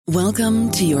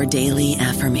Welcome to your daily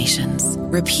affirmations.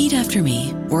 Repeat after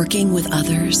me. Working with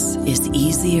others is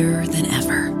easier than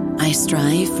ever. I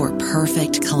strive for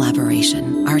perfect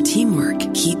collaboration. Our teamwork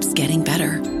keeps getting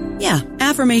better. Yeah,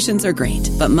 affirmations are great,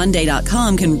 but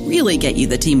Monday.com can really get you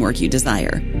the teamwork you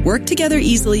desire. Work together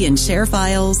easily and share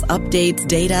files, updates,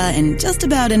 data, and just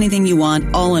about anything you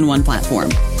want all in one platform.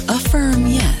 Affirm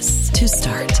yes to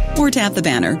start, or tap the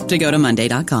banner to go to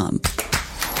Monday.com.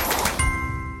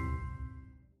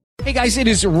 Hey guys, it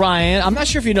is Ryan. I'm not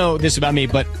sure if you know this about me,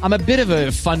 but I'm a bit of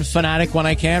a fun fanatic when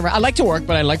I can. I like to work,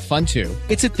 but I like fun too.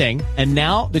 It's a thing. And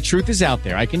now the truth is out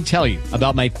there. I can tell you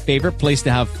about my favorite place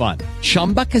to have fun.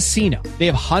 Chumba Casino. They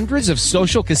have hundreds of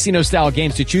social casino style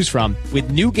games to choose from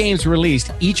with new games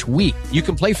released each week. You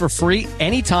can play for free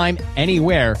anytime,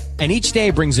 anywhere. And each day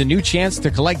brings a new chance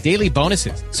to collect daily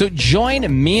bonuses. So join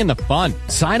me in the fun.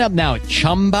 Sign up now at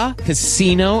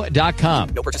ChumbaCasino.com.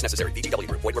 No purchase necessary. VGW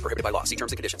Group. Void where prohibited by law. See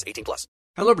terms and conditions. 18+.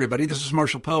 Hello, everybody. This is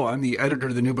Marshall Poe. I'm the editor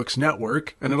of the New Books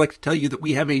Network, and I'd like to tell you that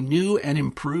we have a new and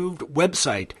improved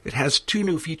website. It has 2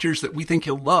 new features that we think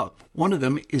you'll love. One of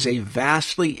them is a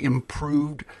vastly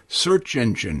improved search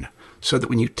engine, so that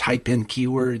when you type in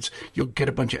keywords, you'll get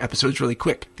a bunch of episodes really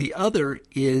quick. The other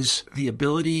is the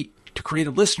ability to create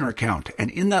a listener account. And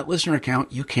in that listener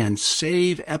account, you can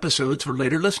save episodes for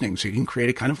later listening. So you can create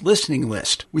a kind of listening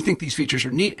list. We think these features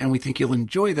are neat and we think you'll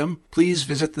enjoy them. Please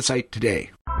visit the site today.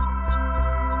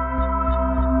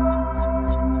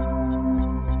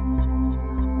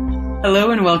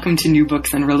 Hello and welcome to New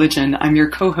Books and Religion. I'm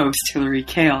your co-host, Hilary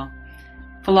Kale.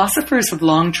 Philosophers have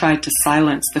long tried to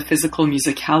silence the physical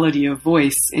musicality of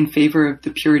voice in favor of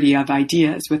the purity of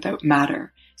ideas without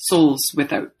matter, souls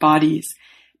without bodies.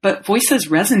 But voices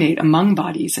resonate among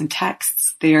bodies and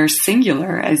texts. They are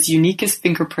singular as unique as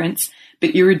fingerprints,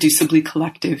 but irreducibly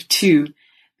collective too.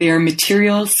 They are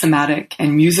material, somatic,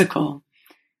 and musical.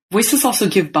 Voices also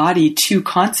give body to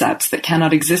concepts that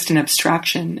cannot exist in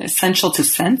abstraction, essential to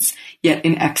sense, yet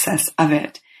in excess of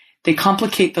it. They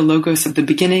complicate the logos of the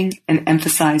beginning and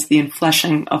emphasize the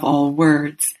enfleshing of all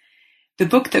words. The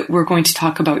book that we're going to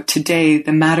talk about today,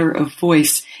 The Matter of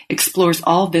Voice, explores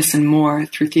all this and more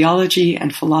through theology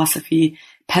and philosophy,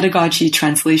 pedagogy,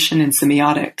 translation, and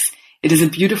semiotics. It is a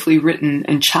beautifully written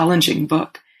and challenging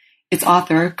book. Its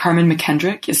author, Carmen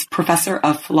McKendrick, is professor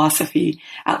of philosophy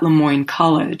at Le Moyne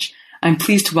College. I'm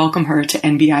pleased to welcome her to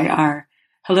NBIR.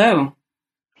 Hello.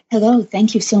 Hello.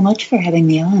 Thank you so much for having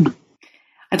me on.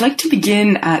 I'd like to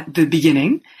begin at the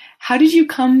beginning. How did you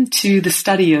come to the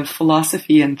study of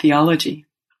philosophy and theology?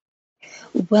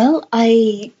 Well,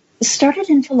 I started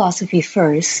in philosophy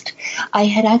first. I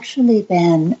had actually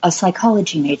been a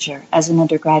psychology major as an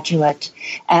undergraduate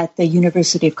at the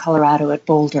University of Colorado at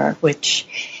Boulder, which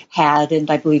had, and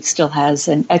I believe still has,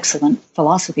 an excellent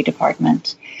philosophy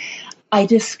department. I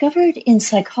discovered in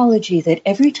psychology that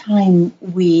every time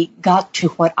we got to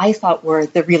what I thought were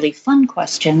the really fun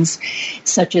questions,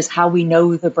 such as how we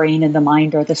know the brain and the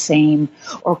mind are the same,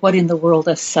 or what in the world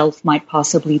a self might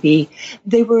possibly be,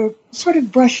 they were sort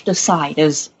of brushed aside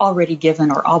as already given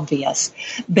or obvious.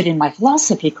 But in my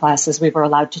philosophy classes, we were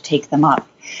allowed to take them up.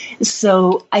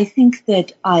 So I think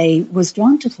that I was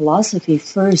drawn to philosophy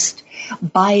first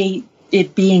by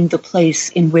it being the place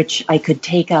in which I could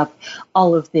take up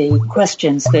all of the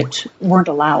questions that weren't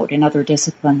allowed in other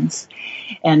disciplines.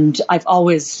 And I've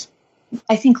always,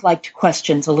 I think, liked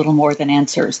questions a little more than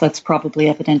answers. That's probably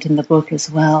evident in the book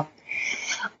as well.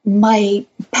 My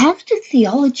path to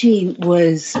theology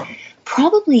was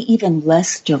probably even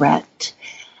less direct.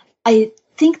 I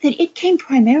think that it came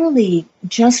primarily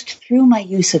just through my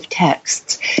use of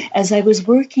texts. As I was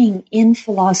working in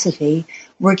philosophy,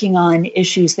 working on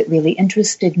issues that really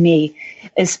interested me,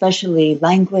 especially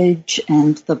language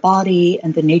and the body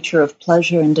and the nature of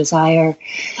pleasure and desire,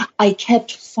 I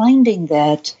kept finding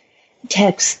that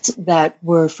texts that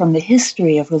were from the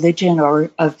history of religion or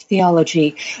of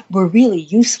theology were really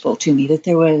useful to me, that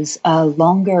there was a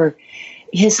longer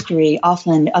history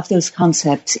often of those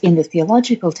concepts in the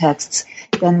theological texts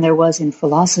than there was in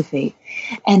philosophy.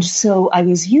 And so I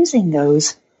was using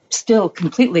those, still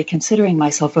completely considering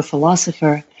myself a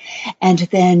philosopher. And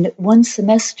then one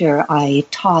semester I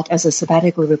taught as a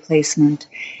sabbatical replacement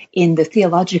in the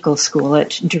theological school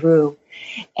at Drew.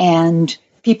 And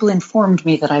people informed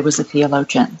me that I was a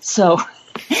theologian. So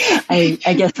I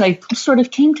guess I sort of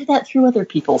came to that through other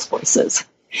people's voices.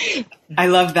 I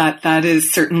love that. That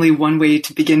is certainly one way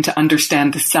to begin to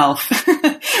understand the self.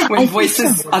 When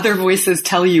voices, other voices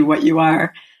tell you what you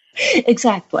are.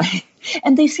 Exactly.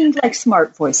 And they seemed like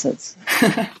smart voices.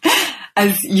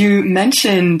 As you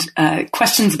mentioned,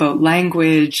 questions about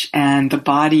language and the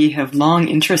body have long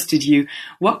interested you.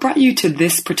 What brought you to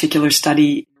this particular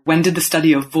study? When did the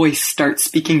study of voice start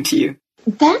speaking to you?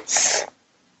 That's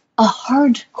a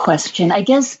hard question. I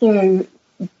guess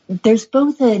there's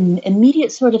both an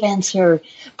immediate sort of answer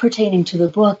pertaining to the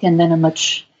book and then a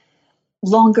much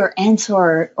longer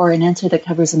answer, or an answer that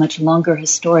covers a much longer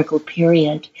historical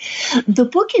period. The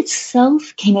book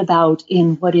itself came about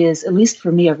in what is, at least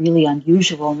for me, a really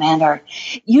unusual manner.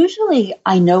 Usually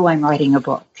I know I'm writing a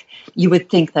book. You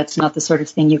would think that's not the sort of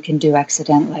thing you can do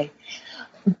accidentally.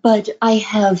 But I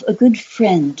have a good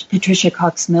friend, Patricia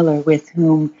Cox Miller, with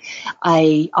whom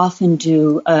I often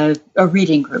do a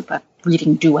reading group, a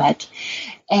reading duet.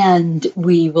 And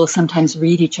we will sometimes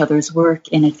read each other's work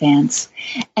in advance.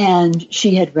 And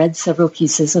she had read several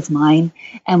pieces of mine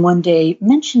and one day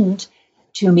mentioned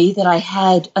to me that I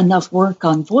had enough work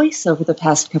on voice over the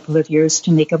past couple of years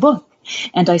to make a book.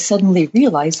 And I suddenly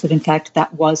realized that, in fact,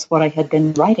 that was what I had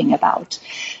been writing about,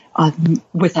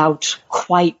 without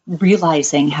quite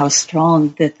realizing how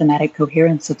strong the thematic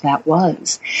coherence of that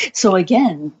was. So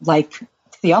again, like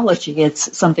theology,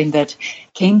 it's something that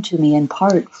came to me in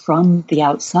part from the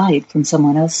outside, from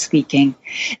someone else speaking.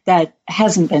 That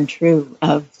hasn't been true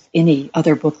of any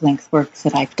other book-length work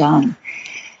that I've done.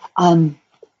 The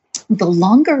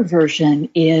longer version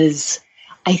is,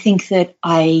 I think that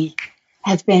I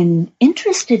have been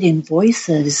interested in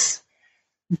voices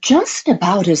just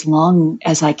about as long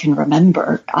as I can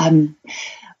remember.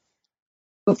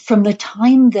 From the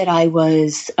time that I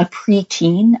was a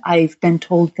preteen, I've been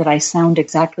told that I sound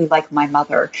exactly like my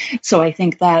mother. So I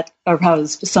think that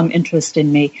aroused some interest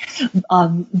in me.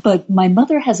 But my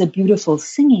mother has a beautiful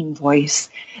singing voice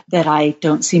that I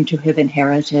don't seem to have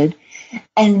inherited.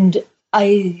 And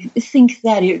I think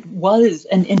that it was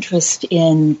an interest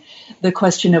in the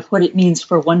question of what it means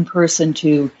for one person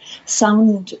to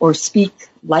sound or speak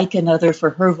like another, for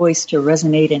her voice to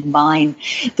resonate in mine,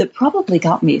 that probably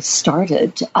got me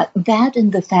started. That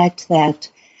and the fact that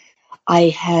I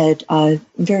had a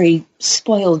very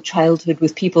spoiled childhood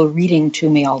with people reading to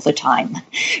me all the time.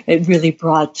 It really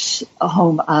brought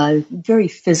home a very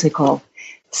physical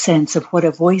sense of what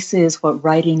a voice is, what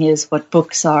writing is, what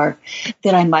books are,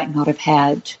 that I might not have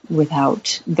had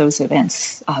without those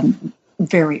events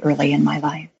very early in my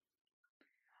life.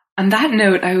 On that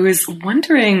note, I was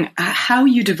wondering how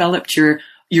you developed your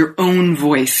own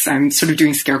voice. I'm sort of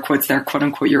doing scare quotes there, quote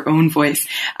unquote, your own voice.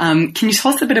 Can you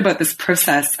tell us a bit about this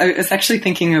process? I was actually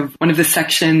thinking of one of the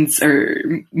sections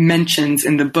or mentions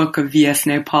in the book of V.S.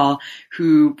 Naipaul,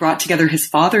 who brought together his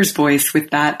father's voice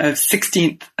with that of a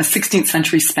 16th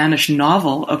century Spanish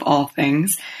novel of all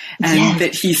things. And yes,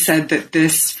 that he said that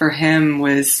this for him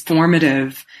was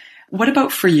formative. What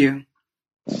about for you?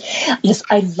 Yes,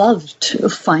 I loved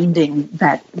finding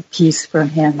that piece from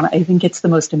him. I think it's the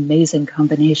most amazing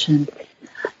combination.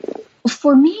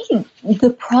 For me, the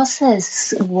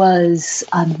process was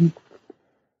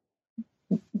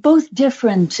both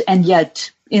different and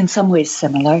yet in some ways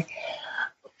similar.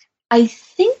 I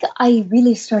think I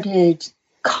really started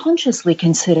consciously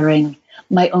considering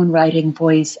my own writing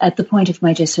voice at the point of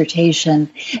my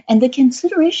dissertation, and the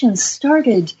consideration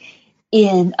started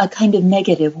in a kind of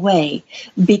negative way,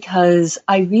 because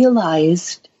I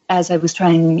realized, as I was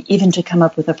trying even to come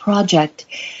up with a project,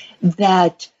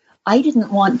 that I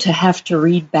didn't want to have to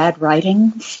read bad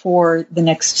writing for the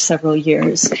next several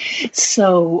years.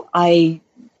 So I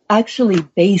actually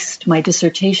based my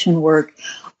dissertation work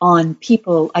on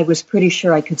people I was pretty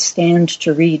sure I could stand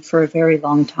to read for a very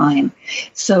long time.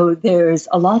 So there's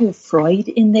a lot of Freud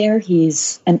in there.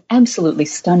 He's an absolutely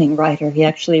stunning writer. He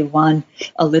actually won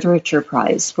a literature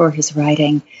prize for his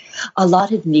writing. A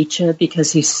lot of Nietzsche,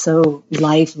 because he's so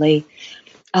lively,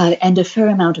 and a fair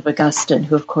amount of Augustine,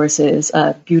 who of course is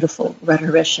a beautiful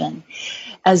rhetorician,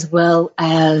 as well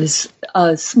as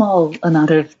a small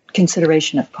amount of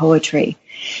consideration of poetry.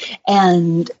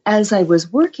 And as I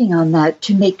was working on that,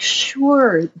 to make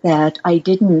sure that I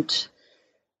didn't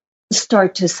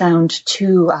start to sound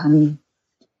too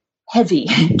heavy,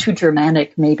 too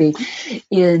Germanic maybe,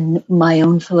 in my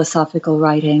own philosophical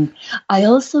writing, I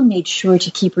also made sure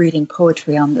to keep reading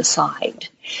poetry on the side.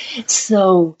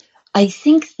 So I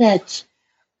think that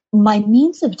my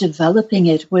means of developing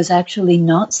it was actually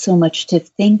not so much to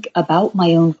think about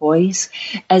my own voice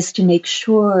as to make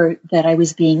sure that I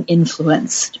was being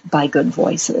influenced by good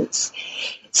voices,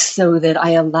 so that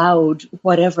I allowed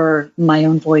whatever my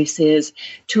own voice is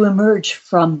to emerge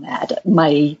from that.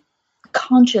 My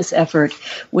conscious effort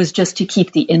was just to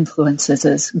keep the influences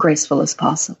as graceful as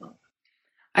possible.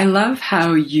 I love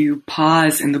how you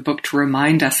pause in the book to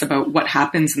remind us about what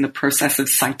happens in the process of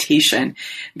citation,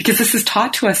 because this is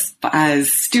taught to us as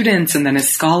students and then as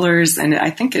scholars, and I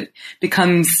think it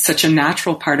becomes such a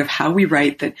natural part of how we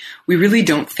write that we really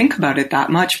don't think about it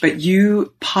that much, but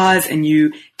you pause and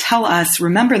you tell us,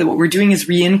 remember that what we're doing is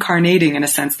reincarnating, in a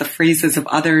sense, the phrases of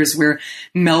others. We're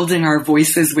melding our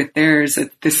voices with theirs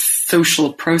at this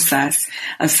social process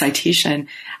of citation.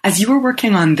 As you were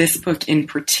working on this book in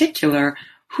particular,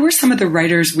 who are some of the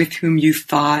writers with whom you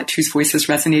thought, whose voices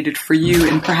resonated for you,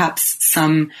 and perhaps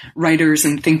some writers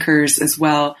and thinkers as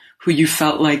well, who you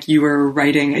felt like you were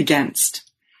writing against?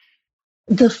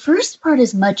 The first part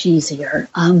is much easier.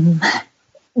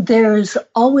 There's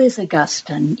always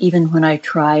Augustine, even when I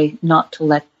try not to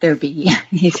let there be,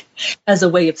 as a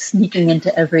way of sneaking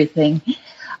into everything.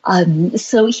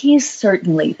 So he's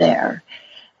certainly there.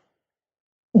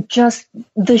 Just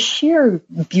the sheer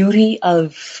beauty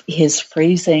of his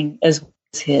phrasing as well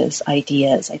as his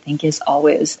ideas, I think, is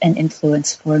always an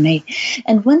influence for me.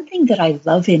 And one thing that I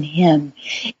love in him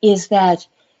is that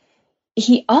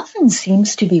he often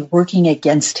seems to be working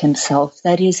against himself.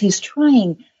 That is, he's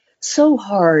trying so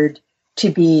hard to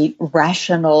be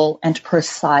rational and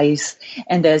precise,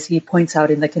 and as he points out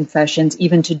in the Confessions,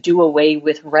 even to do away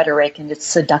with rhetoric and its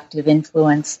seductive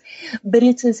influence. But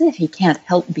it's as if he can't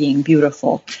help being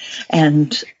beautiful,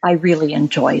 and I really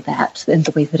enjoy that and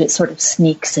the way that it sort of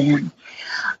sneaks in.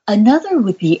 Another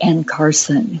would be Anne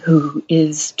Carson, who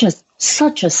is just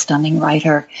such a stunning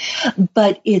writer,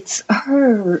 but it's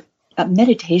her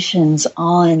meditations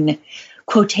on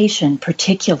quotation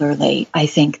particularly, I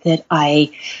think, that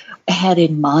I had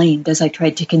in mind as I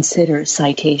tried to consider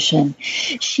citation.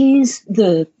 She's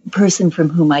the person from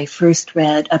whom I first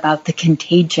read about the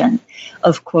contagion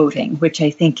of quoting, which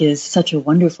I think is such a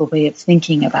wonderful way of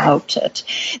thinking about it.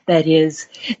 That is,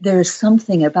 there's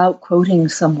something about quoting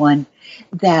someone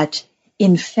that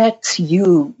infects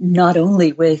you not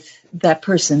only with that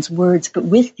person's words, but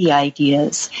with the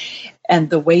ideas and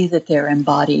the way that they're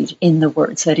embodied in the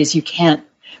words. That is, you can't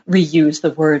reuse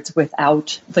the words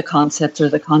without the concepts, or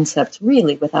the concepts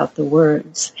really without the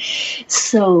words.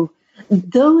 So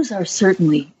those are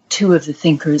certainly two of the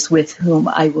thinkers with whom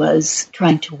I was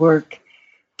trying to work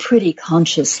pretty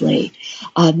consciously.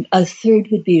 A third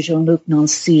would be Jean-Luc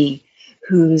Nancy,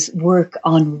 whose work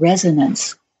on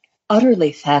resonance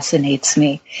utterly fascinates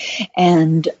me.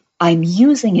 And I'm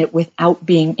using it without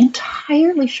being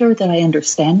entirely sure that I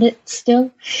understand it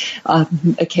still.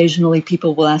 Occasionally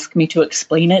people will ask me to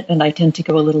explain it, and I tend to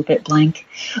go a little bit blank.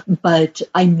 But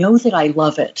I know that I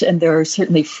love it, and there are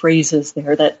certainly phrases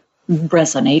there that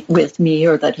resonate with me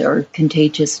or that are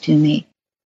contagious to me.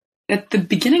 At the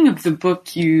beginning of the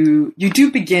book, you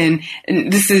do begin,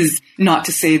 and this is not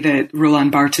to say that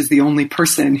Roland Barthes is the only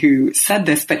person who said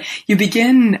this, but you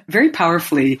begin very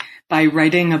powerfully by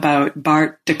writing about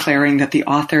Barthes declaring that the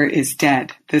author is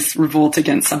dead, this revolt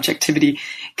against subjectivity.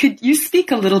 Could you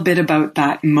speak a little bit about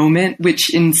that moment,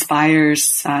 which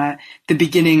inspires the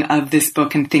beginning of this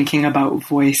book and thinking about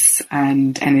voice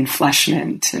and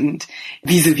enfleshment and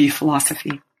vis-a-vis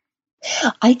philosophy?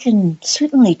 I can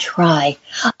certainly try.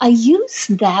 I use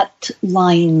that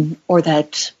line or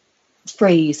that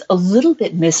phrase a little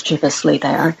bit mischievously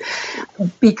there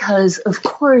because, of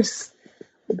course,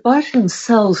 Barthes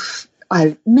himself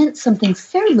meant something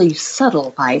fairly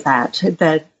subtle by that.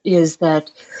 That is that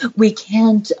we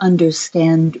can't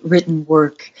understand written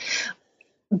work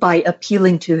by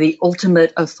appealing to the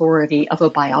ultimate authority of a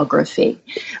biography,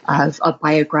 of a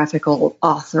biographical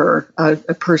author, a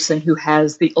person who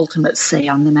has the ultimate say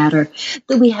on the matter,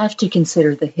 that we have to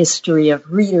consider the history of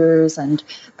readers and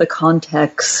the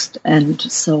context and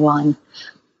so on.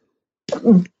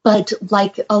 But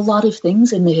like a lot of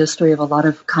things in the history of a lot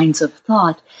of kinds of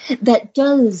thought, that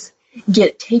does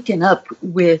get taken up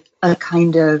with a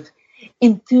kind of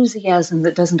enthusiasm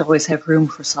that doesn't always have room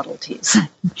for subtleties.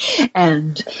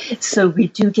 And so we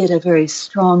do get a very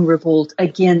strong revolt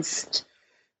against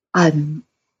the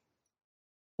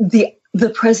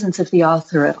presence of the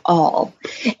author at all.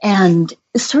 And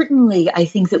certainly I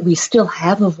think that we still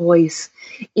have a voice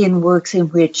in works in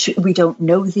which we don't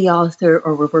know the author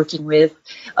or we're working with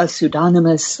a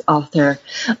pseudonymous author,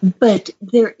 but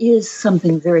there is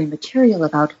something very material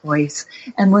about voice.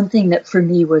 And one thing that for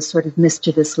me was sort of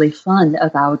mischievously fun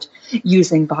about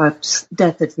using Barthes'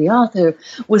 Death of the Author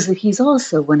was that he's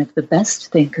also one of the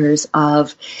best thinkers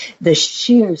of the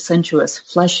sheer sensuous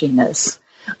fleshiness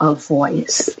of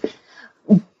voice.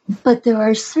 But there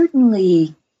are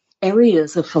certainly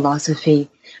areas of philosophy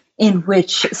in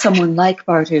which someone like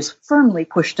Barthes is firmly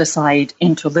pushed aside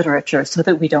into literature so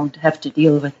that we don't have to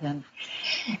deal with him.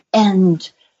 And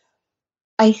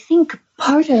I think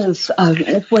part of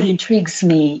what intrigues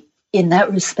me in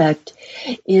that respect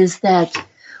is that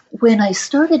when I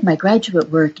started my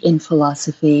graduate work in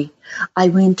philosophy, I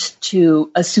went to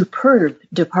a superb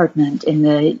department in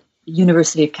the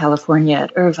University of California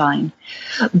at Irvine,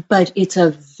 but it's a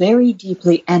very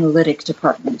deeply analytic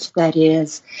department. That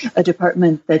is, a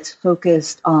department that's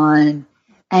focused on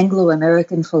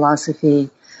Anglo-American philosophy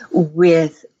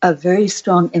with a very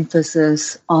strong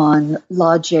emphasis on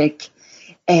logic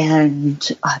and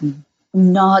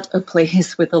not a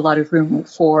place with a lot of room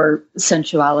for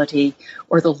sensuality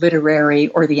or the literary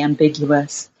or the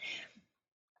ambiguous.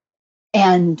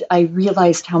 And I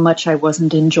realized how much I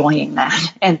wasn't enjoying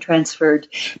that and transferred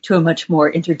to a much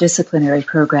more interdisciplinary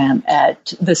program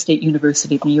at the State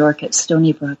University of New York at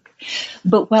Stony Brook.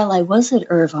 But while I was at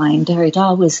Irvine,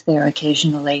 Derrida was there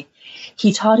occasionally.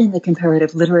 He taught in the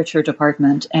comparative literature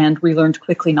department, and we learned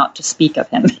quickly not to speak of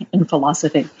him in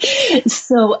philosophy.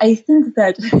 So I think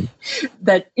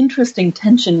that interesting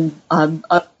tension of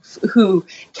who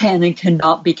can and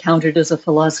cannot be counted as a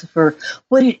philosopher,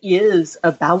 what it is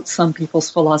about some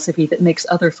people's philosophy that makes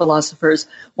other philosophers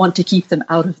want to keep them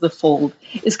out of the fold,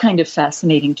 is kind of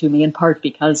fascinating to me, in part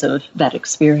because of that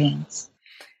experience.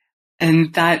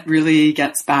 And that really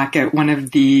gets back at one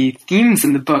of the themes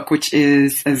in the book, which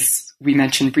is, as we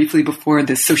mentioned briefly before,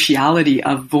 the sociality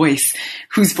of voice,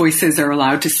 whose voices are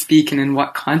allowed to speak and in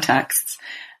what contexts.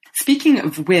 Speaking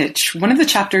of which, one of the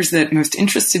chapters that most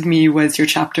interested me was your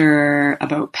chapter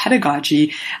about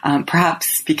pedagogy,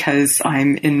 perhaps because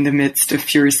I'm in the midst of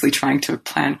furiously trying to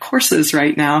plan courses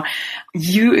right now.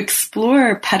 You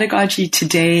explore pedagogy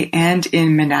today and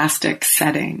in monastic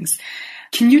settings.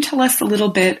 Can you tell us a little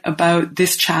bit about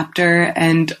this chapter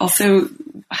and also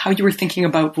how you were thinking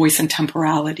about voice and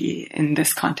temporality in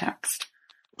this context?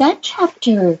 That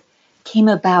chapter came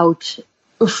about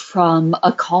from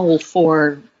a call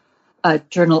for a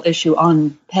journal issue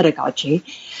on pedagogy.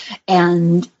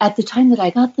 And at the time that I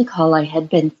got the call, I had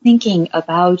been thinking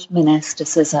about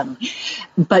monasticism,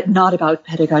 but not about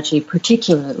pedagogy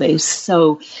particularly.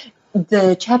 So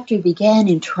the chapter began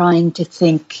in trying to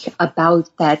think about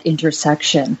that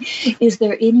intersection. Is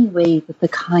there any way that the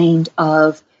kind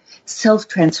of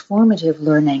self-transformative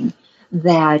learning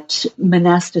that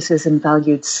monasticism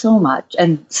valued so much,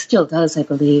 and still does, I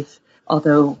believe,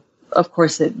 although, of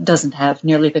course, it doesn't have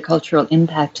nearly the cultural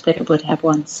impact that it would have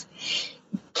once,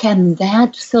 can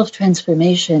that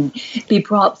self-transformation be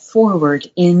brought forward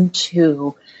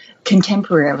into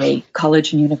contemporary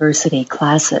college and university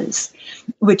classes,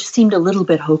 which seemed a little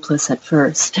bit hopeless at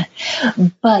first.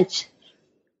 But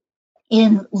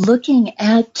in looking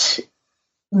at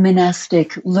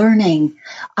monastic learning,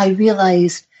 I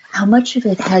realized how much of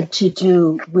it had to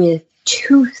do with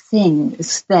two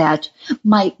things that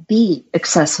might be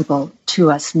accessible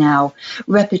to us now: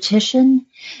 repetition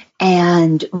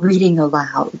and reading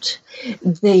aloud.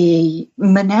 The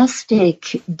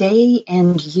monastic day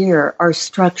and year are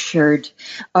structured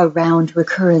around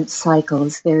recurrent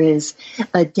cycles. There is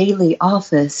a daily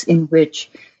office in which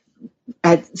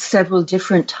at several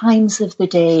different times of the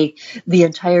day, the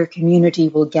entire community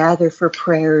will gather for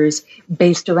prayers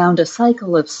based around a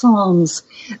cycle of psalms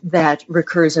that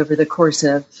recurs over the course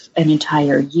of an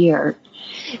entire year.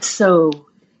 So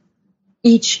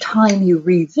each time you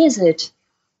revisit,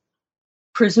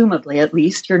 presumably at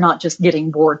least, you're not just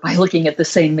getting bored by looking at the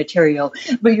same material,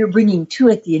 but you're bringing to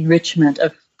it the enrichment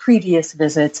of previous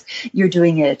visits. You're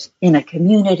doing it in a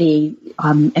community,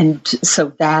 and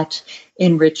so that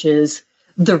enriches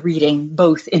the reading,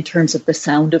 both in terms of the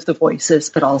sound of the voices,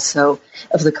 but also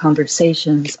of the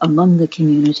conversations among the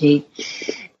community.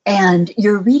 And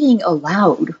you're reading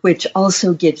aloud, which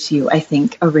also gives you, I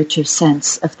think, a richer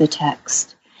sense of the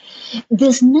text.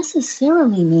 This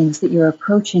necessarily means that you're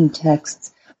approaching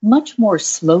texts much more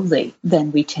slowly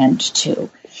than we tend to.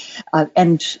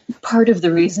 And part of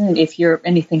the reason, if you're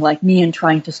anything like me and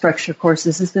trying to structure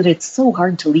courses, is that it's so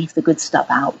hard to leave the good stuff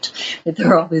out.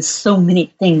 There are always so many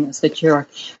things that you're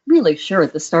really sure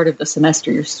at the start of the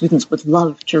semester your students would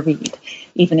love to read,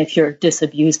 even if you're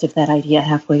disabused of that idea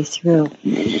halfway through.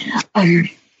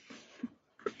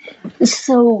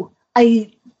 So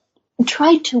I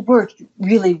tried to work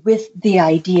really with the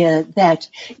idea that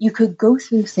you could go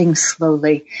through things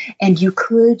slowly and you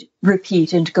could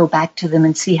repeat and go back to them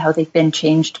and see how they've been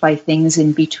changed by things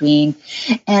in between,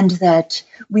 and that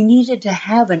we needed to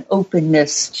have an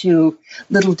openness to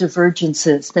little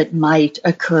divergences that might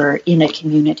occur in a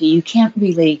community. You can't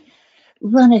really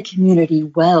run a community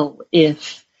well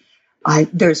if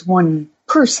there's one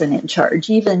person in charge.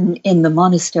 Even in the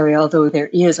monastery, although there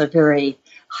is a very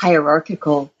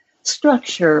hierarchical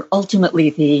structure,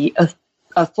 ultimately the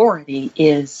authority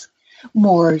is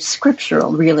more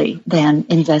scriptural, really, than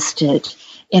invested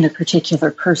in a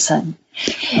particular person.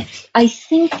 I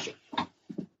think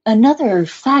another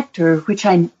factor, which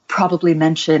I probably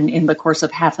mention in the course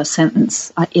of half a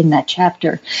sentence in that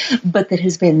chapter, but that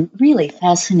has been really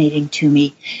fascinating to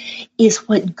me, is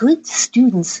what good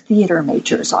students theater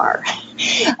majors are,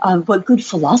 what good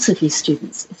philosophy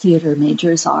students theater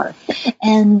majors are.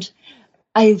 And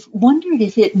I've wondered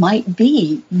if it might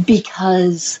be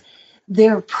because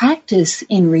their practice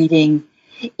in reading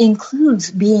includes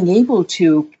being able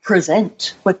to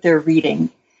present what they're reading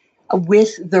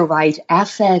with the right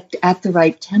affect, at the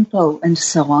right tempo, and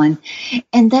so on.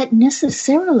 And that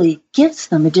necessarily gives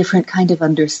them a different kind of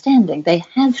understanding. They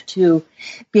have to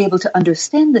be able to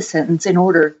understand the sentence in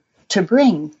order to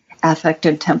bring affect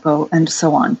and tempo and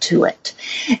so on to it.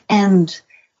 And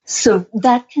so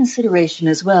that consideration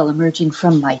as well, emerging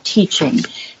from my teaching,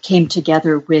 came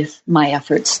together with my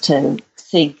efforts to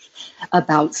think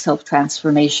about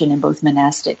self-transformation in both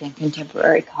monastic and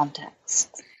contemporary contexts.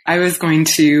 I was going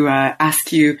to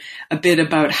ask you a bit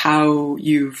about how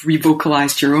you've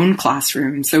revocalized your own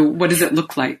classroom. So what does it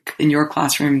look like in your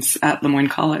classrooms at Le Moyne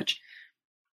College?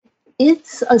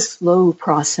 It's a slow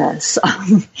process.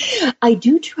 I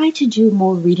do try to do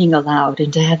more reading aloud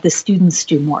and to have the students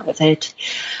do more of it.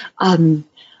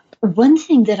 One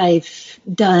thing that I've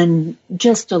done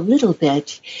just a little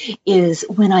bit is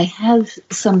when I have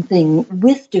something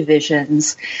with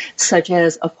divisions, such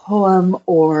as a poem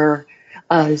or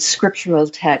a scriptural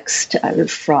text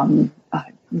from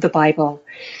the Bible,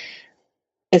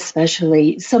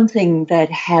 especially something that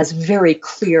has very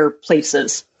clear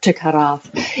places to cut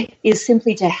off, is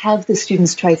simply to have the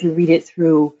students try to read it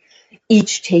through,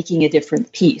 each taking a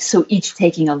different piece. So each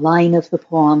taking a line of the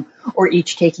poem or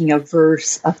each taking a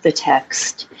verse of the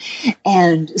text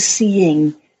and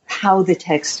seeing how the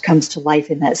text comes to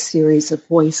life in that series of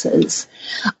voices.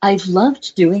 I've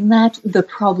loved doing that. The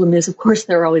problem is, of course,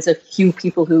 there are always a few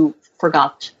people who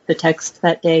forgot the text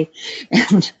that day,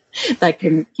 and that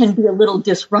can be a little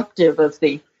disruptive of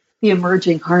the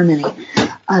emerging harmony.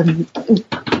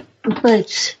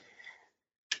 But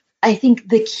I think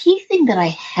the key thing that I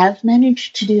have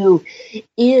managed to do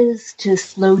is to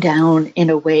slow down in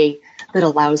a way that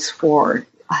allows for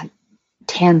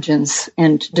tangents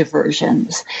and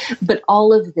diversions. But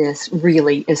all of this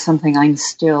really is something I'm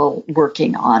still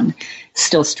working on,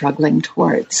 still struggling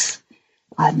towards.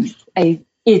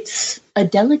 It's a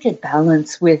delicate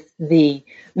balance with the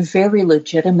very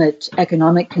legitimate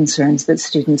economic concerns that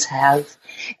students have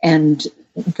and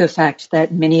the fact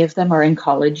that many of them are in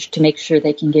college to make sure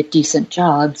they can get decent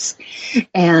jobs,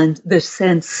 and the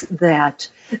sense that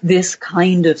this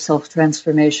kind of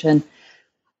self-transformation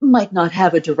might not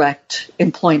have a direct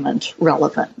employment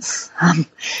relevance.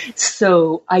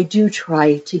 So I do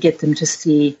try to get them to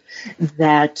see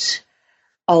that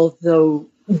although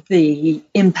the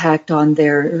impact on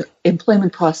their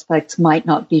employment prospects might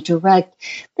not be direct,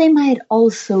 they might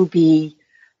also be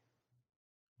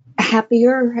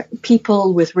happier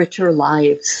people with richer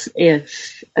lives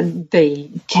if they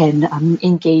can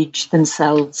engage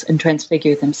themselves and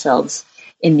transfigure themselves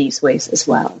in these ways as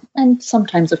well. And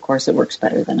sometimes, of course, it works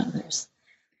better than others.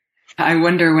 I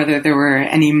wonder whether there were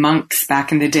any monks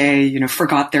back in the day,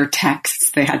 forgot their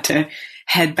texts. They had to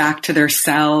head back to their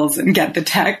cells and get the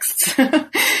texts.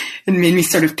 It made me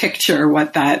sort of picture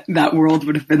what that world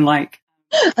would have been like.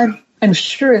 I'm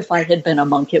sure if I had been a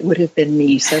monk, it would have been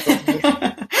me, certainly.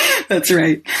 That's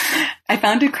right. I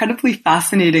found incredibly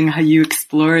fascinating how you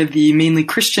explore the mainly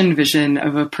Christian vision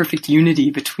of a perfect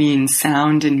unity between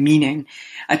sound and meaning,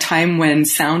 a time when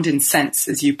sound and sense,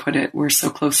 as you put it, were so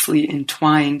closely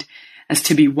entwined as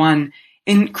to be one.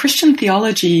 In Christian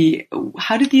theology,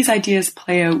 how do these ideas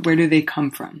play out? Where do they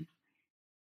come from?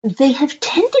 They have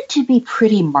tended to be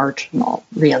pretty marginal,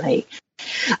 really.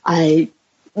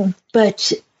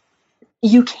 But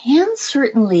you can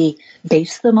certainly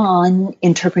base them on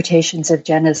interpretations of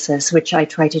Genesis, which I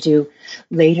try to do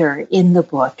later in the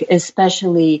book,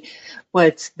 especially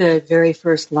what's the very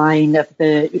first line of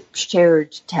the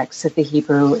shared text of the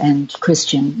Hebrew and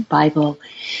Christian Bible,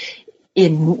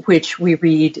 in which we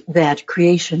read that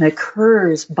creation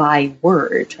occurs by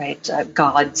word, right?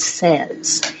 God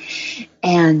says.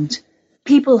 And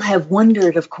people have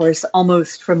wondered, of course,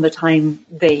 almost from the time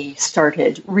they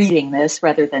started reading this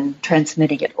rather than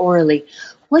transmitting it orally,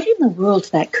 what in the world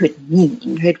that could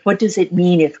mean, right? What does it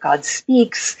mean if God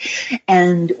speaks?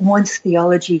 And once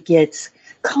theology gets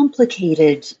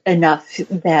complicated enough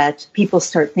that people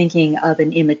start thinking of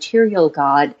an immaterial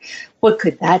God, what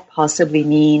could that possibly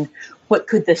mean? What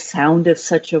could the sound of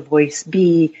such a voice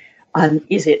be?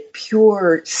 Is it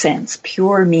pure sense,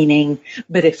 pure meaning?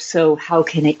 But if so, how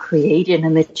can it create in a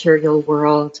material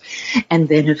world? And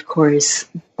then, of course,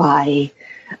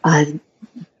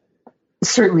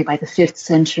 certainly by the 5th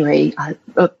century,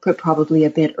 but probably a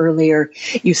bit earlier,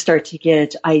 you start to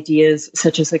get ideas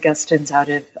such as Augustine's out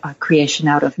of creation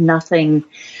out of nothing.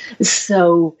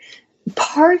 So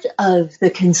part of the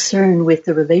concern with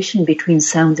the relation between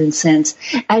sound and sense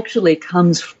actually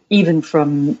comes even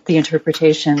from the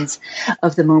interpretations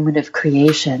of the moment of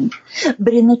creation.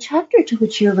 But in the chapter to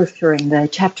which you're referring, the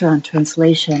chapter on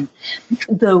translation,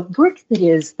 the work that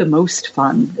is the most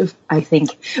fun, I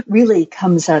think, really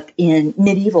comes up in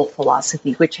medieval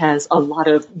philosophy, which has a lot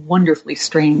of wonderfully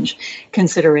strange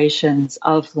considerations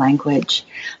of language.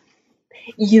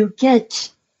 You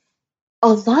get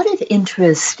a lot of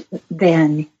interest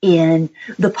then in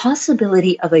the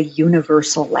possibility of a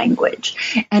universal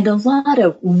language and a lot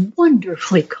of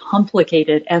wonderfully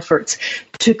complicated efforts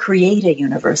to create a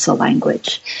universal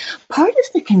language. Part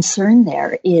of the concern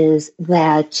there is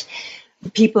that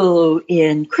people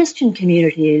in Christian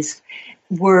communities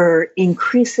were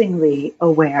increasingly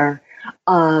aware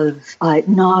of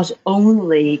not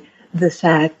only the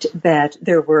fact that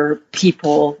there were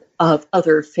people of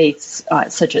other faiths,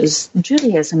 such as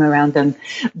Judaism around them,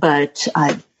 but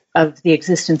of the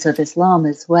existence of Islam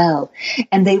as well.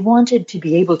 And they wanted to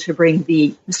be able to bring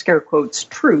the, scare quotes,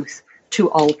 truth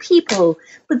to all people,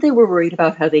 but they were worried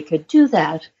about how they could do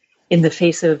that in the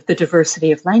face of the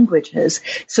diversity of languages.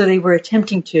 So they were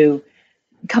attempting to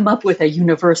come up with a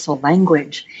universal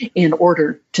language in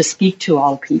order to speak to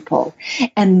all people.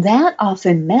 And that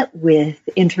often met with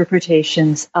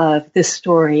interpretations of the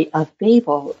story of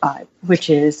Babel, which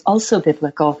is also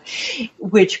biblical,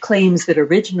 which claims that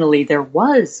originally there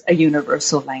was a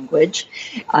universal language,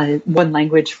 one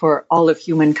language for all of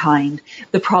humankind.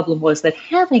 The problem was that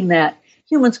having that,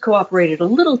 humans cooperated a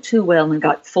little too well and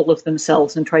got full of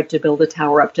themselves and tried to build a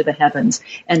tower up to the heavens,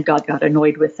 and God got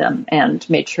annoyed with them and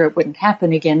made sure it wouldn't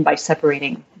happen again by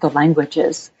separating the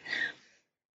languages.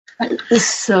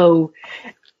 So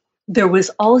there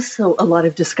was also a lot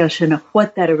of discussion of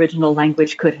what that original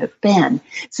language could have been.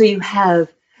 So you have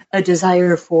a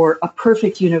desire for a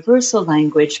perfect universal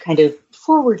language, kind of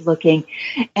forward-looking,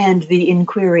 and the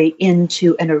inquiry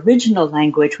into an original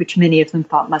language, which many of them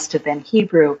thought must have been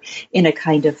Hebrew, in a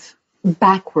kind of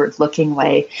backward-looking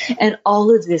way. And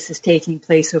all of this is taking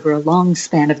place over a long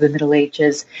span of the Middle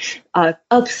Ages,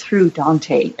 up through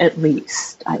Dante, at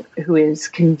least, who is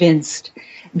convinced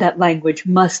that language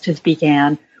must have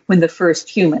began when the first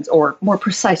humans, or more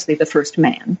precisely, the first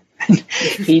man,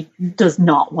 he does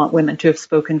not want women to have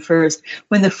spoken first,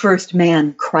 when the first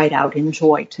man cried out in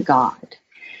joy to God.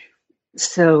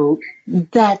 So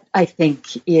that, I think,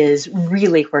 is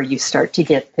really where you start to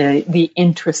get the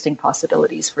interesting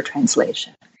possibilities for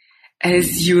translation.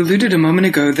 As you alluded a moment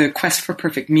ago, the quest for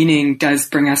perfect meaning does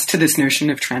bring us to this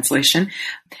notion of translation.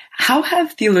 How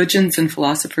have theologians and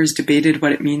philosophers debated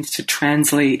what it means to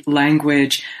translate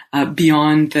language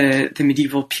beyond the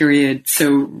medieval period?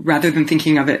 So rather than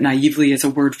thinking of it naively as a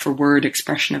word-for-word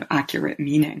expression of accurate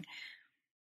meaning.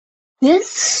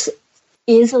 This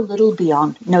is a little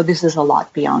beyond, no, this is a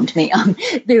lot beyond me.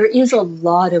 There is a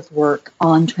lot of work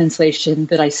on translation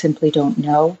that I simply don't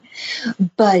know,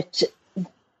 but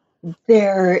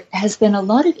there has been a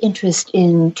lot of interest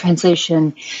in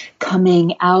translation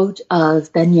coming out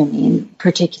of Benjamin,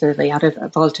 particularly out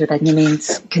of Walter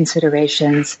Benjamin's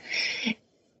considerations,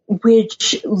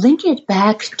 which link it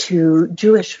back to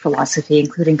Jewish philosophy,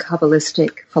 including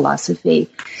Kabbalistic philosophy.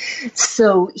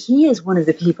 So he is one of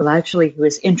the people actually who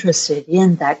is interested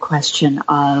in that question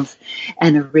of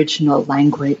an original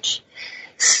language.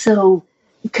 So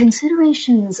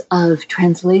considerations of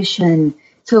translation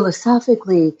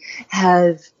philosophically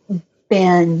have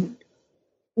been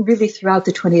really throughout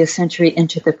the 20th century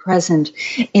into the present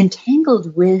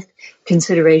entangled with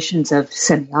considerations of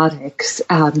semiotics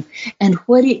and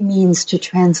what it means to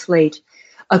translate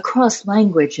across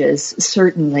languages,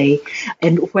 certainly,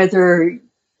 and whether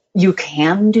you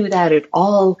can do that at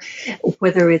all,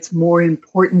 whether it's more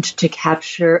important to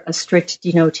capture a strict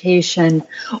denotation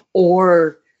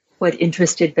or what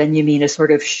interested Benjamin, a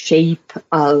sort of shape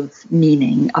of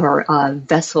meaning or a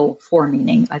vessel for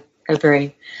meaning, a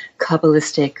very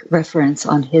Kabbalistic reference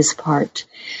on his part.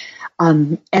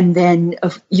 And then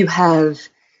you have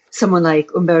someone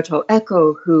like Umberto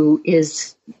Eco, who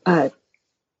is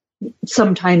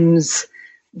sometimes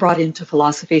brought into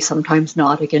philosophy, sometimes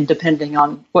not, again, depending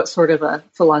on what sort of a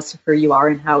philosopher you are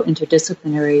and how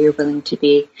interdisciplinary you're willing to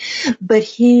be. But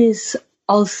he's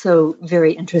also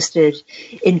very interested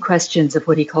in questions of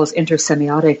what he calls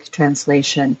intersemiotic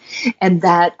translation. And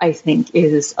that, I think,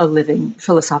 is a living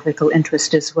philosophical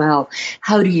interest as well.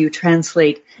 How do you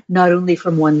translate not only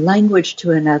from one language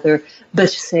to another, but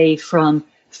say from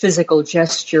physical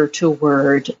gesture to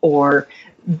word, or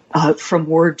from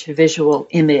word to visual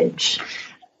image?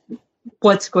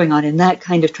 What's going on in that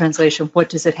kind of translation? What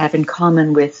does it have in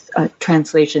common with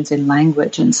translations in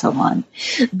language and so on?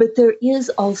 But there is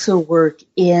also work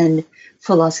in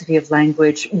philosophy of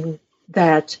language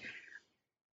that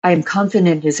I'm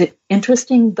confident is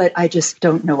interesting, but I just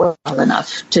don't know well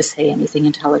enough to say anything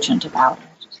intelligent about it.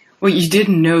 Well, you did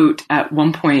note at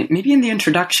one point, maybe in the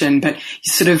introduction, but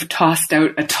you sort of tossed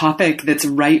out a topic that's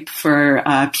ripe for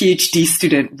a PhD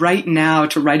student right now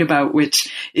to write about,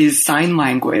 which is sign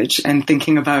language and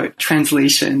thinking about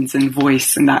translations and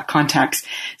voice in that context.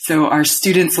 So our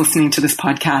students listening to this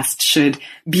podcast should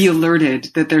be alerted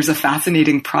that there's a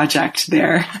fascinating project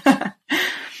there.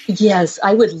 Yes,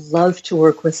 I would love to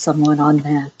work with someone on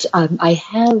that. I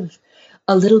have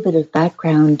a little bit of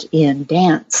background in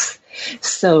dance.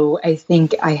 So I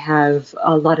think I have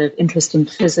a lot of interest in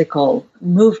physical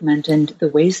movement and the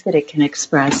ways that it can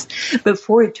express. But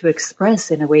for it to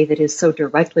express in a way that is so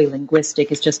directly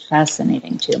linguistic is just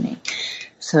fascinating to me.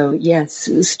 So yes,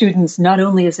 students, not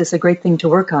only is this a great thing to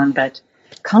work on, but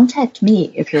contact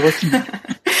me if you're looking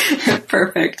at it.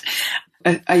 Perfect.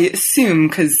 I assume,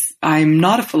 because I'm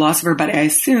not a philosopher, but I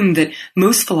assume that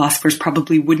most philosophers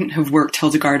probably wouldn't have worked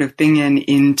Hildegard of Bingen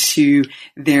into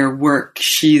their work.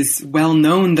 She's well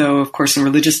known, though, of course, in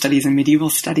religious studies and medieval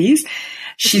studies.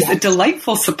 She's a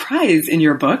delightful surprise in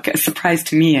your book, a surprise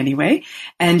to me anyway,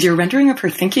 and your rendering of her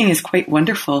thinking is quite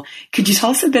wonderful. Could you tell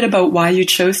us a bit about why you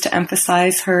chose to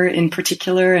emphasize her in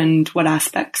particular and what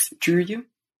aspects drew you?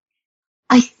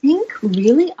 I think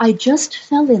really I just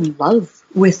fell in love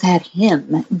with that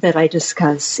hymn that I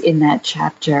discuss in that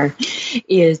chapter.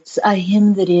 It's a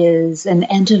hymn that is an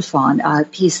antiphon, a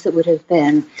piece that would have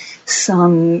been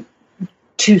sung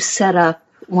to set up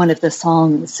one of the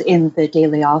songs in the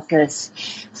daily office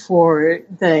for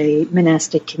the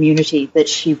monastic community that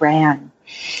she ran.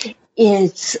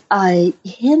 It's a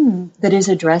hymn that is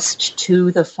addressed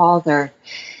to the Father,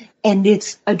 and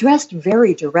it's addressed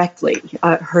very directly.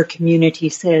 Her community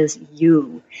says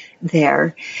you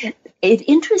there. It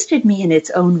interested me in its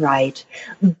own right,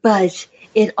 but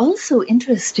it also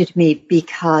interested me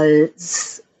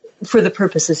because, for the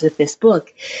purposes of this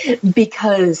book,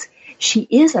 because she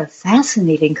is a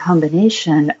fascinating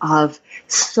combination of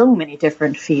so many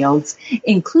different fields,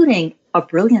 including a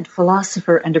brilliant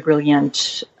philosopher and a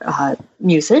brilliant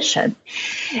musician.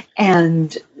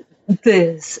 And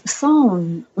this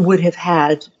song would have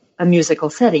had a musical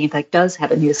setting. In fact, does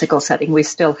have a musical setting. We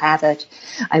still have it.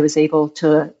 I was able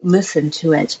to listen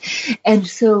to it. And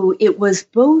so it was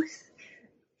both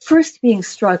first being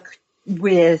struck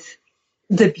with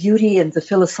the beauty and the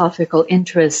philosophical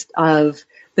interest of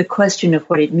the question of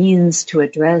what it means to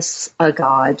address a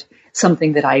God,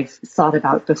 something that I've thought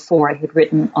about before. I had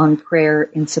written on prayer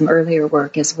in some earlier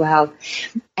work as well.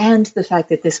 And the fact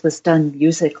that this was done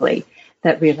musically,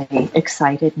 that really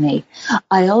excited me.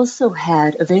 I also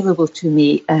had available to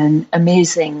me an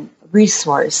amazing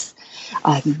resource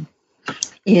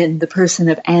in the person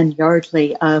of Anne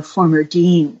Yardley, a former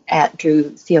dean at Drew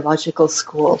Theological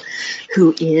School,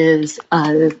 who is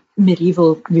a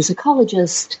medieval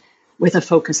musicologist with a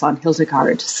focus on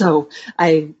Hildegard. So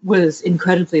I was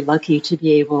incredibly lucky to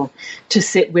be able to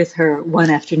sit with her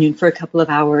one afternoon for a couple of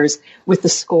hours with the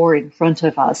score in front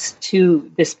of us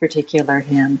to this particular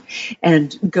hymn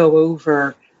and go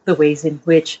over the ways in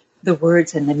which the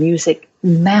words and the music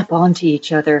map onto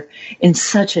each other in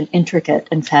such an intricate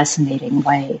and fascinating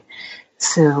way.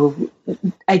 So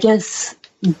I guess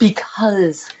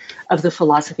because of the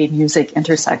philosophy-music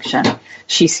intersection,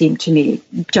 she seemed to me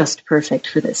just perfect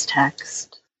for this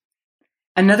text.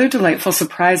 Another delightful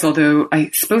surprise, although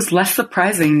I suppose less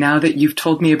surprising now that you've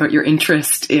told me about your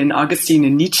interest in Augustine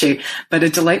and Nietzsche, but a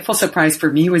delightful surprise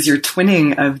for me was your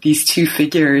twinning of these two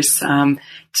figures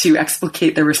to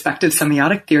explicate their respective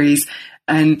semiotic theories.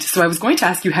 And so I was going to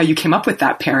ask you how you came up with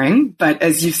that pairing, but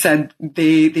as you said,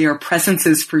 they are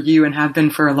presences for you and have been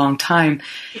for a long time.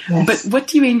 Yes. But what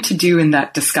do you aim to do in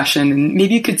that discussion? And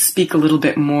maybe you could speak a little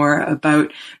bit more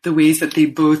about the ways that they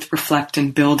both reflect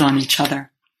and build on each other.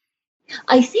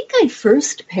 I think I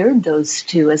first paired those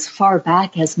two as far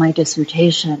back as my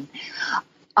dissertation.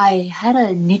 I had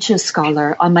a Nietzsche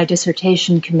scholar on my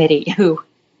dissertation committee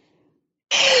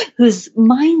whose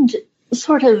mind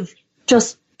sort of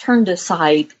just turned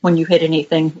aside when you hit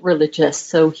anything religious,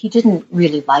 so he didn't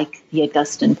really like the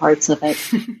Augustine parts of it.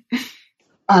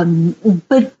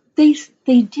 But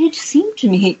they did seem to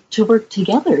me to work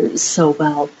together so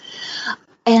well.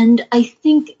 And I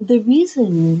think the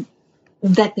reason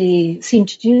that they seem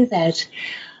to do that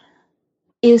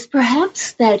is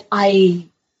perhaps that I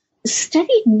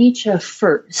studied Nietzsche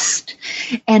first,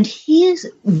 and he is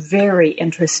very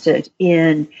interested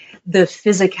in the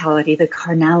physicality, the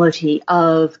carnality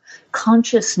of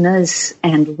consciousness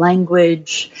and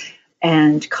language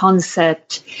and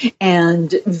concept,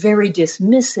 and very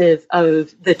dismissive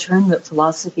of the turn that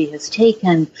philosophy has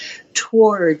taken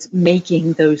towards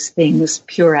making those things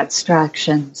pure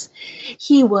abstractions.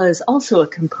 He was also a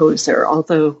composer,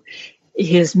 although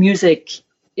his music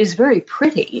is very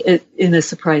pretty in a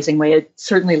surprising way. It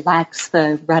certainly lacks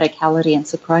the radicality and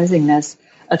surprisingness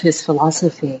of his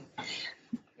philosophy.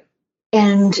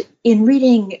 And in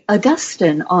reading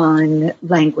Augustine on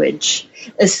language,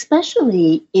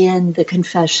 especially in the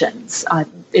Confessions,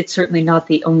 it's certainly not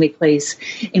the only place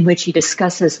in which he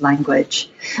discusses language,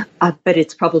 but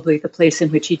it's probably the place in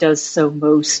which he does so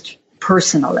most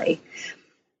personally.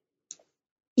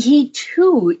 He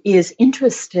too is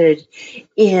interested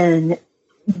in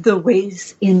the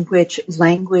ways in which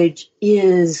language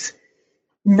is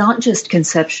not just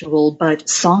conceptual, but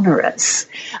sonorous.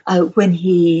 When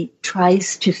he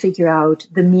tries to figure out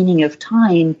the meaning of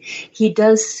time, he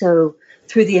does so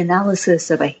through the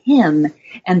analysis of a hymn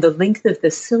and the length of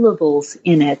the syllables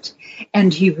in it.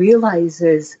 And he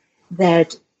realizes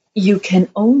that you can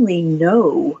only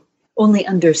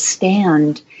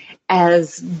understand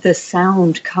as the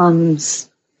sound comes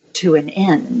to an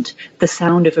end, the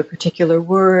sound of a particular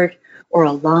word or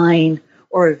a line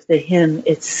or of the hymn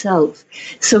itself.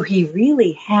 So he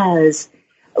really has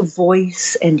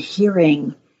voice and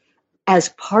hearing as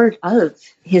part of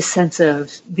his sense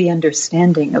of the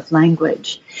understanding of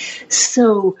language.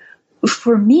 So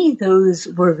for me, those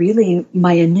were really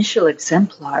my initial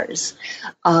exemplars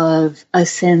of a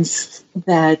sense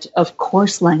that, of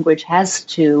course, language has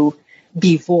to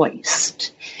be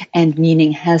voiced and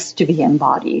meaning has to be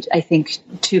embodied. I think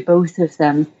to both of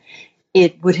them,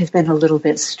 it would have been a little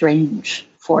bit strange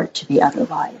for it to be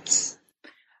otherwise.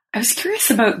 I was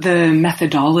curious about the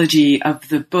methodology of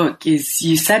the book. You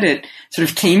said it sort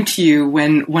of came to you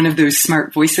when one of those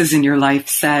smart voices in your life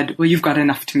said, well, you've got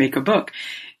enough to make a book.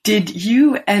 Did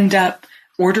you end up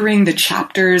ordering the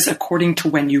chapters according to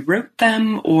when you wrote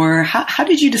them, or how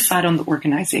did you decide on the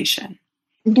organization?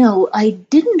 No, I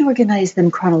didn't organize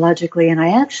them chronologically, and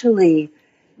I actually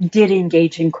did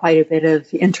engage in quite a bit of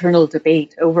internal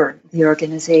debate over the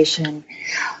organization.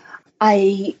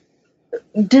 I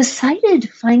decided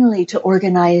finally to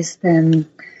organize them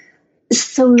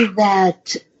so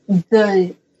that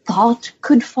the thought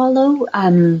could follow.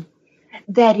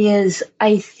 That is,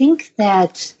 I think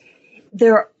that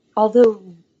although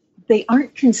they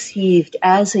aren't conceived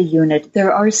as a unit,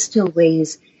 there are still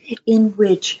ways in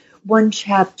which one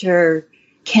chapter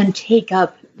can take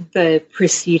up the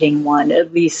preceding one,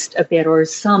 at least a bit, or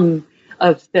some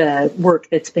of the work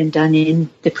that's been done in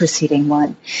the preceding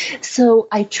one. So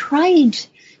I tried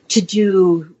to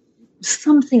do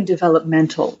something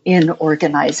developmental in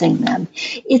organizing them.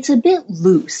 It's a bit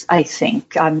loose, I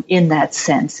think, in that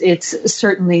sense. It's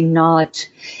certainly not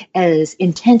as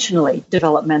intentionally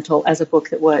developmental as a book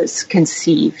that was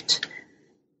conceived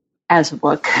as a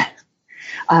book.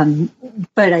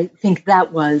 But I think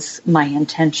that was my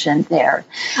intention there.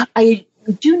 I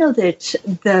do know that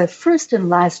the first and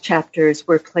last chapters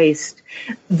were placed,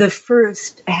 the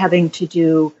first having to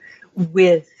do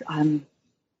with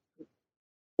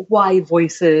why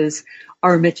voices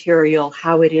are material,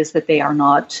 how it is that they are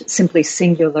not simply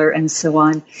singular, and so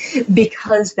on,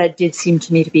 because that did seem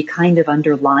to me to be kind of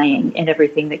underlying in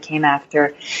everything that came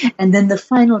after. And then the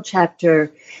final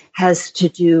chapter has to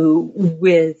do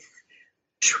with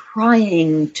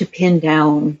trying to pin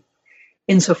down,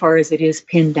 insofar as it is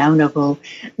pin downable,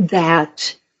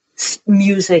 that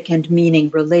music and meaning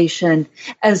relation,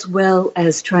 as well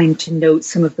as trying to note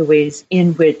some of the ways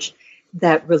in which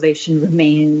that relation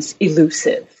remains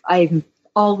elusive. I'm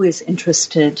always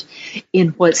interested in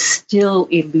what still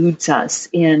eludes us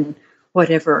in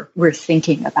whatever we're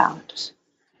thinking about.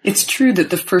 It's true that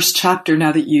the first chapter,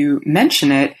 now that you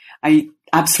mention it, I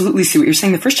absolutely see what you're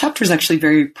saying. The first chapter is actually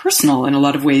very personal in a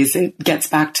lot of ways. It gets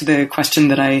back to the question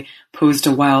that I posed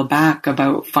a while back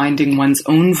about finding one's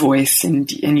own voice, and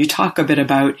you talk a bit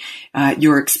about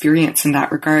your experience in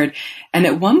that regard. And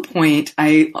at one point,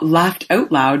 I laughed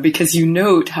out loud because you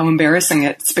note how embarrassing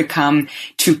it's become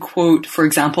to quote, for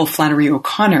example, Flannery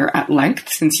O'Connor at length,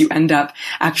 since you end up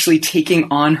actually taking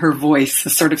on her voice, a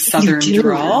sort of Southern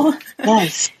drawl.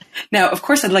 Yes. Now, of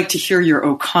course, I'd like to hear your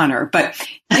O'Connor, but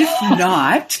if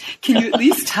not, can you at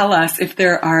least tell us if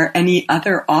there are any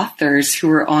other authors who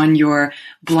are on your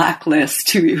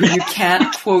blacklist who you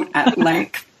can't quote at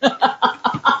length?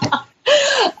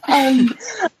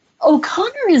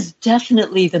 O'Connor is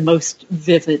definitely the most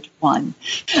vivid one.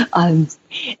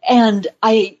 And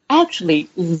I actually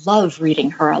love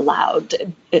reading her aloud,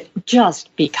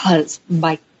 just because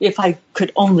if I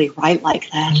could only write like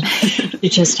that, it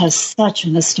just has such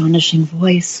an astonishing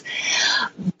voice.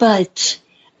 But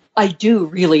I do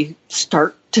really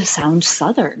start to sound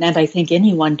Southern, and I think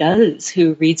anyone does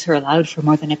who reads her aloud for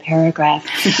more than a paragraph.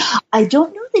 I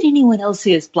don't know that anyone else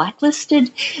is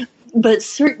blacklisted, but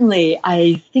certainly,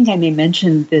 I think I may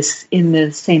mention this in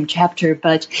the same chapter,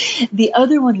 but the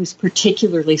other one who's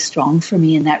particularly strong for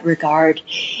me in that regard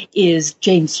is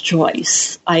James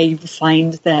Joyce. I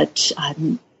find that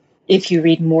if you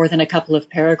read more than a couple of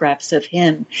paragraphs of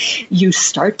him, you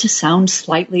start to sound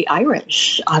slightly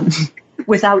Irish.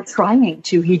 Without trying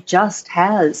to, he just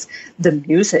has the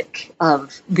music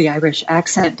of the Irish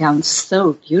accent down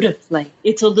so beautifully.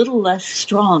 It's a little less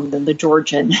strong than the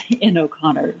Georgian in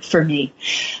O'Connor for me,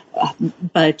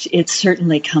 but it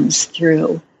certainly comes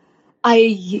through.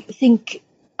 I think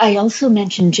I also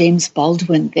mentioned James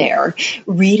Baldwin there.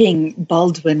 Reading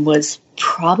Baldwin was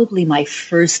probably my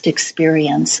first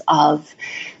experience of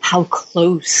how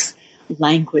close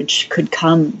language could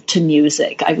come to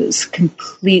music. I was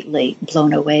completely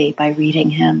blown away by reading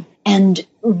him. And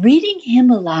reading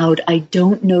him aloud, I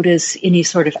don't notice any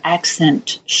sort of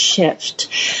accent shift,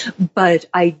 but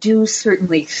I do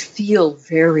certainly feel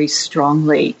very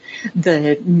strongly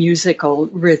the musical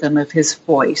rhythm of his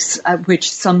voice,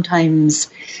 which sometimes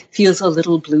feels a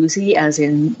little bluesy, as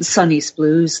in Sonny's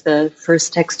Blues, the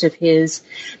first text of his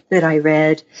that I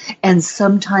read, and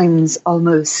sometimes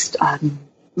almost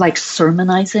like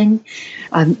sermonizing,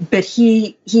 but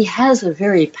he has a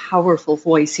very powerful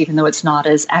voice, even though it's not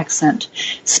as accent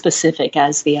specific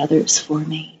as the others for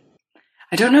me.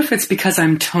 I don't know if it's because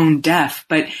I'm tone deaf,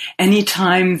 but any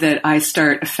time that I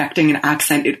start affecting an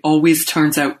accent, it always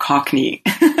turns out Cockney.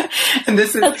 And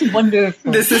that's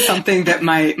wonderful. This is something that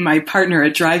my partner,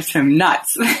 it drives him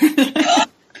nuts.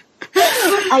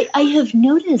 I have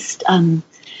noticed,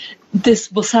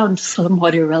 this will sound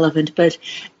somewhat irrelevant, but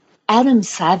Adam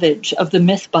Savage of the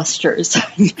Mythbusters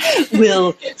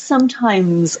will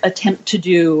sometimes attempt to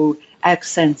do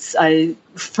accents, a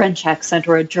French accent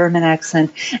or a German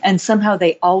accent, and somehow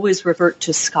they always revert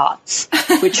to Scots,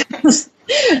 which is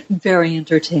very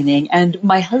entertaining. And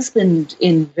my husband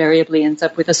invariably ends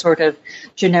up with a sort of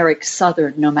generic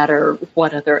Southern, no matter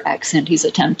what other accent he's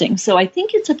attempting. So I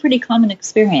think it's a pretty common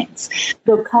experience,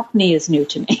 though Cockney is new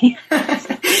to me.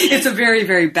 It's a very,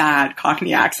 very bad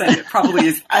Cockney accent. It probably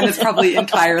is, and it's probably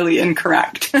entirely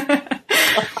incorrect.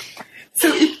 So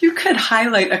if you could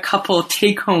highlight a couple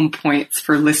take-home points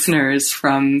for listeners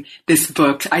from this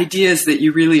book, ideas that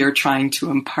you really are trying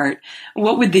to impart,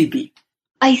 what would they be?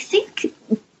 I think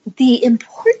the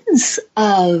importance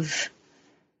of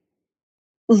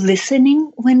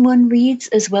listening when one reads,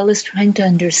 as well as trying to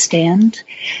understand,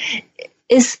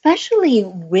 especially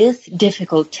with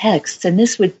difficult texts, and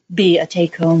this would be a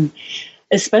take-home,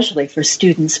 especially for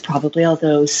students probably,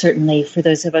 although certainly for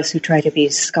those of us who try to be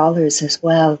scholars as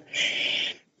well.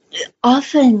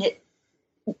 Often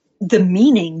the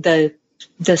meaning, the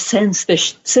sense, the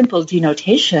simple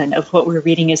denotation of what we're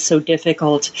reading is so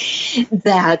difficult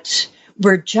that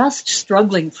we're just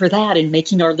struggling for that and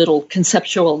making our little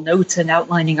conceptual notes and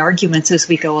outlining arguments as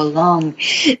we go along.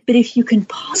 But if you can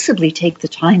possibly take the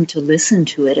time to listen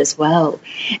to it as well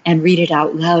and read it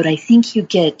out loud, I think you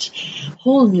get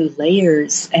whole new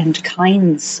layers and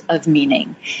kinds of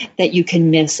meaning that you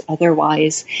can miss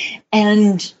otherwise.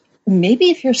 And maybe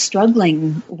if you're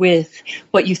struggling with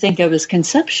what you think of as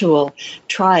conceptual,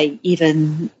 try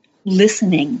even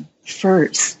listening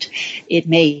first. It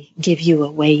may give you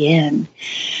a way in.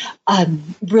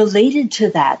 Related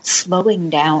to that, slowing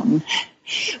down,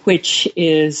 which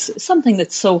is something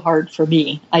that's so hard for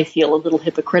me. I feel a little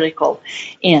hypocritical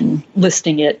in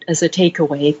listing it as a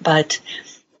takeaway, but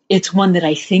it's one that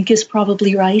I think is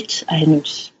probably right,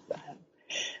 and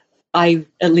I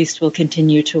at least will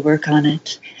continue to work on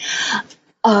it.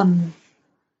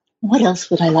 What else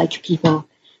would I like people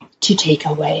to take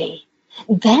away?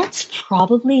 That's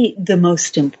probably the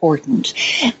most important.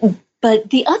 But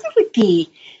the other would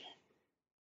be,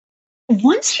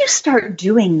 once you start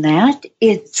doing that,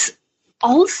 it's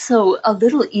also a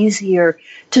little easier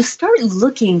to start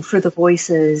looking for the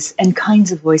voices and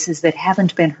kinds of voices that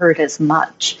haven't been heard as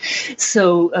much.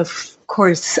 So, of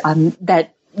course,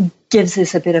 that gives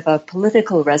us a bit of a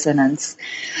political resonance.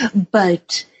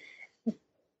 But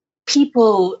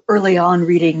people early on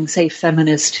reading, say,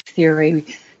 feminist theory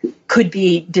could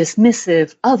be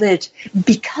dismissive of it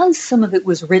because some of it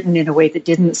was written in a way that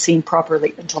didn't seem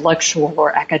properly intellectual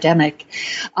or academic.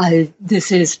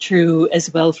 This is true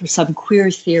as well for some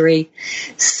queer theory.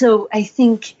 So I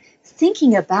think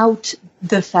thinking about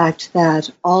the fact that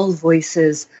all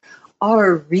voices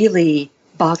are really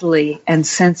bodily and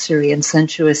sensory and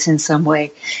sensuous in some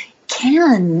way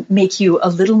can make you a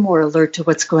little more alert to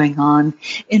what's going on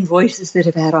in voices that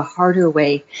have had a harder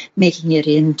way making it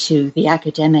into the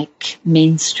academic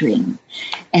mainstream.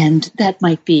 And that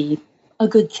might be a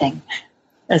good thing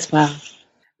as well.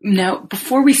 Now,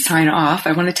 before we sign off,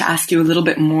 I wanted to ask you a little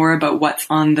bit more about what's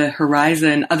on the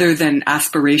horizon other than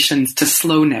aspirations to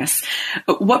slowness.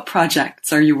 What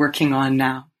projects are you working on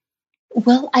now?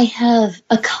 Well, I have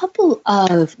a couple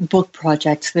of book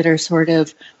projects that are sort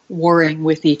of warring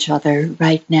with each other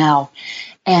right now.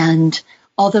 And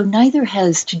although neither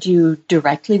has to do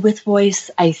directly with voice,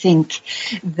 I think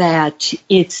that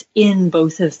it's in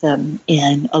both of them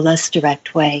in a less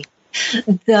direct way.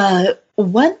 The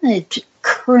one that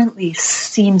currently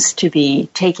seems to be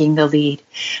taking the lead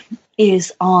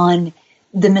is on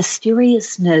the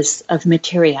mysteriousness of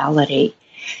materiality.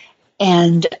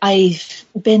 And I've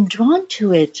been drawn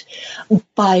to it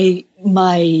by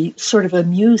my sort of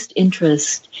amused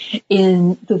interest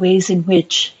in the ways in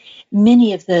which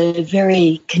many of the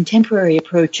very contemporary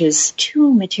approaches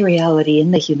to materiality in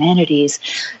the humanities,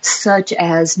 such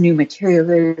as new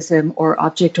materialism or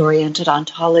object-oriented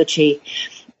ontology,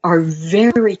 are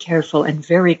very careful and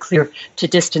very clear to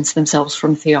distance themselves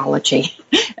from theology,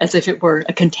 as if it were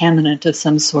a contaminant of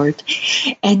some sort,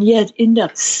 and yet end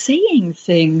up saying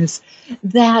things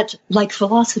that, like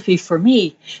philosophy for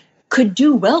me, could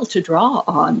do well to draw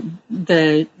on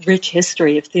the rich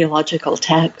history of theological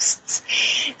texts.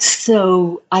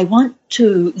 So I want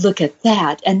to look at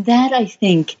that, and that, I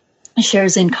think,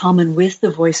 shares in common with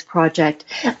the Voice Project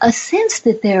a sense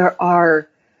that there are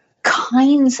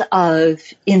kinds of,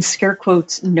 in scare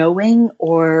quotes, knowing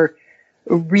or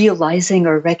realizing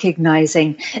or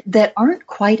recognizing that aren't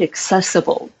quite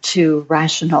accessible to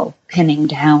rational pinning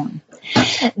down.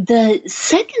 The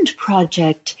second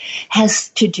project has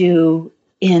to do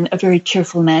in a very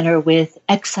cheerful manner with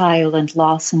exile and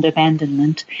loss and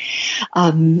abandonment.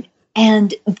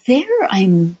 And there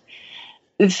I'm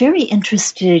very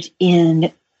interested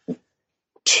in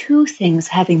two things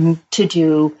having to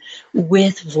do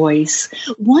with voice.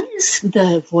 One is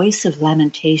the voice of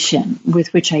lamentation,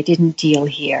 with which I didn't deal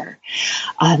here.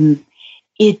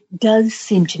 It does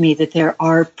seem to me that there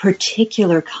are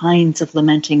particular kinds of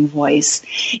lamenting voice.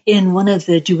 In one of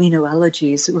the Duino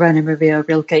elegies, Rainer Maria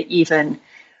Rilke even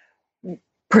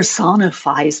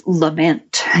personifies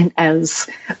lament as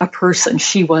a person.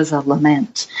 She was a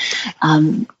lament.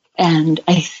 And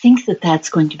I think that that's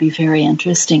going to be very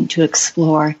interesting to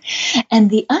explore. And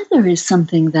the other is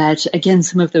something that, again,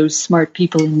 some of those smart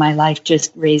people in my life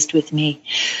just raised with me,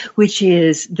 which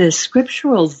is the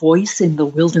scriptural voice in the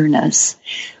wilderness,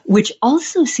 which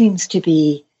also seems to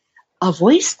be a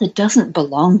voice that doesn't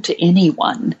belong to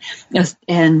anyone.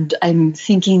 And I'm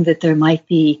thinking that there might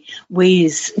be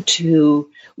ways to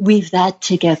weave that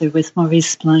together with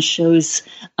Maurice Blanchot's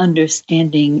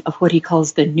understanding of what he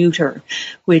calls the neuter,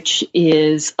 which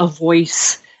is a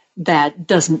voice that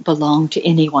doesn't belong to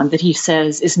anyone, that he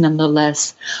says is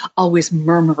nonetheless always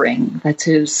murmuring. That's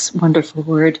his wonderful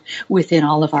word within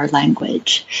all of our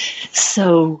language.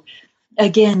 So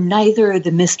again, neither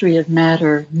the mystery of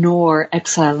matter nor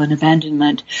exile and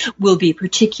abandonment will be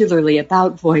particularly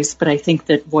about voice, but I think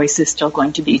that voice is still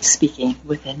going to be speaking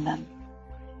within them.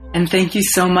 And thank you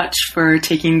so much for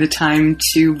taking the time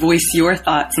to voice your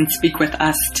thoughts and speak with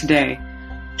us today.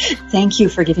 Thank you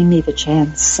for giving me the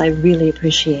chance. I really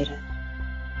appreciate it.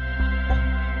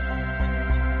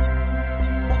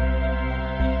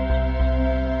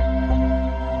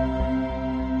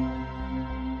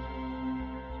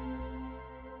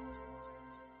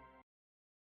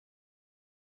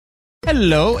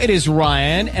 Hello, it is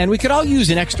Ryan, and we could all use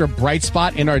an extra bright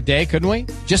spot in our day, couldn't we?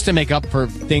 Just to make up for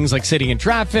things like sitting in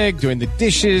traffic, doing the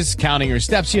dishes, counting your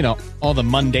steps, you know, all the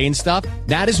mundane stuff.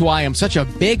 That is why I'm such a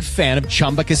big fan of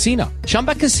Chumba Casino.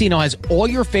 Chumba Casino has all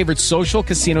your favorite social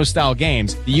casino-style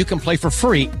games that you can play for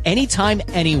free anytime,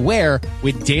 anywhere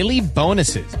with daily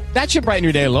bonuses. That should brighten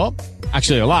your day a little.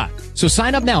 Actually, a lot. So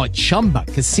sign up now at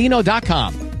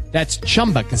ChumbaCasino.com. That's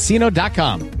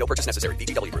ChumbaCasino.com. No purchase necessary.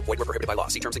 VGW Group. Void where prohibited by law.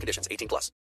 See terms and conditions. 18+.